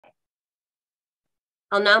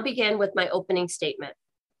I'll now begin with my opening statement.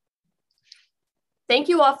 Thank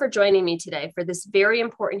you all for joining me today for this very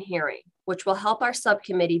important hearing, which will help our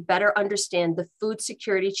subcommittee better understand the food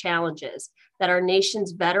security challenges that our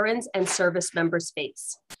nation's veterans and service members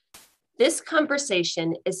face. This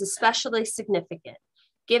conversation is especially significant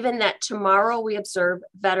given that tomorrow we observe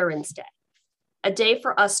Veterans Day, a day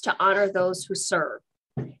for us to honor those who serve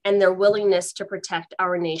and their willingness to protect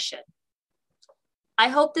our nation. I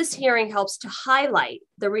hope this hearing helps to highlight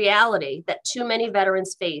the reality that too many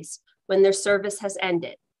veterans face when their service has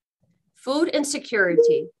ended. Food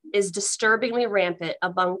insecurity is disturbingly rampant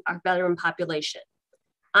among our veteran population.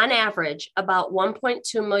 On average, about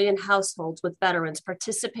 1.2 million households with veterans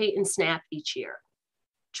participate in SNAP each year.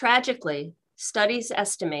 Tragically, studies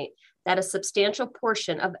estimate that a substantial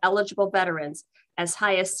portion of eligible veterans, as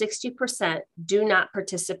high as 60%, do not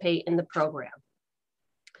participate in the program.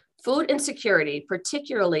 Food insecurity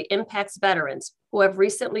particularly impacts veterans who have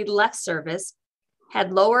recently left service,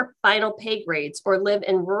 had lower final pay grades, or live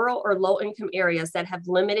in rural or low-income areas that have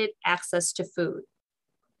limited access to food.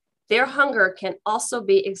 Their hunger can also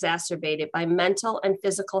be exacerbated by mental and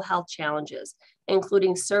physical health challenges,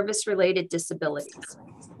 including service-related disabilities.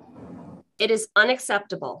 It is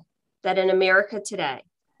unacceptable that in America today,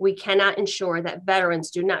 we cannot ensure that veterans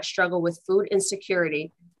do not struggle with food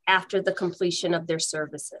insecurity after the completion of their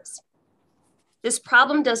services. This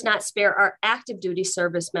problem does not spare our active duty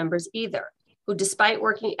service members either, who, despite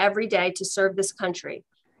working every day to serve this country,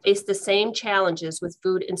 face the same challenges with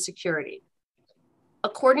food insecurity.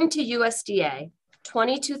 According to USDA,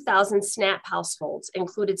 22,000 SNAP households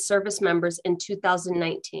included service members in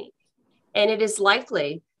 2019, and it is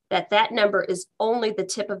likely that that number is only the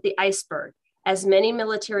tip of the iceberg, as many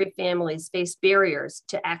military families face barriers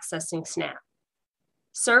to accessing SNAP.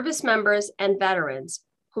 Service members and veterans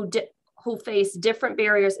who face different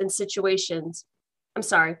barriers and situations,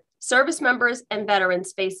 service members and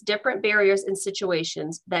veterans face different barriers and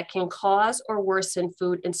situations that can cause or worsen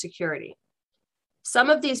food insecurity. Some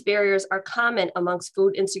of these barriers are common amongst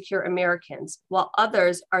food insecure Americans, while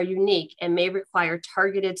others are unique and may require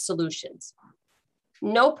targeted solutions.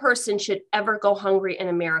 No person should ever go hungry in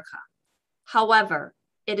America. However,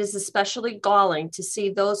 it is especially galling to see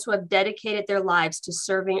those who have dedicated their lives to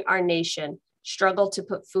serving our nation struggle to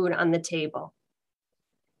put food on the table.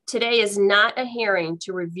 Today is not a hearing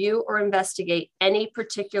to review or investigate any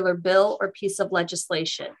particular bill or piece of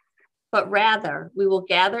legislation, but rather we will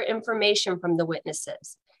gather information from the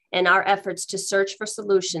witnesses in our efforts to search for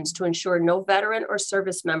solutions to ensure no veteran or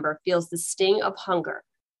service member feels the sting of hunger.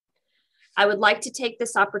 I would like to take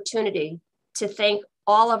this opportunity to thank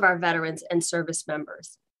all of our veterans and service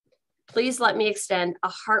members. Please let me extend a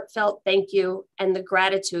heartfelt thank you and the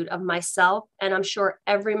gratitude of myself, and I'm sure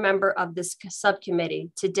every member of this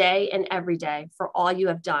subcommittee today and every day, for all you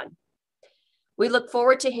have done. We look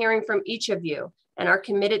forward to hearing from each of you and are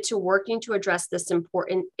committed to working to address this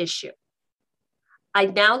important issue.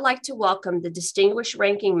 I'd now like to welcome the distinguished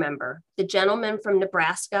ranking member, the gentleman from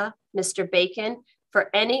Nebraska, Mr. Bacon, for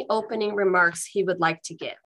any opening remarks he would like to give.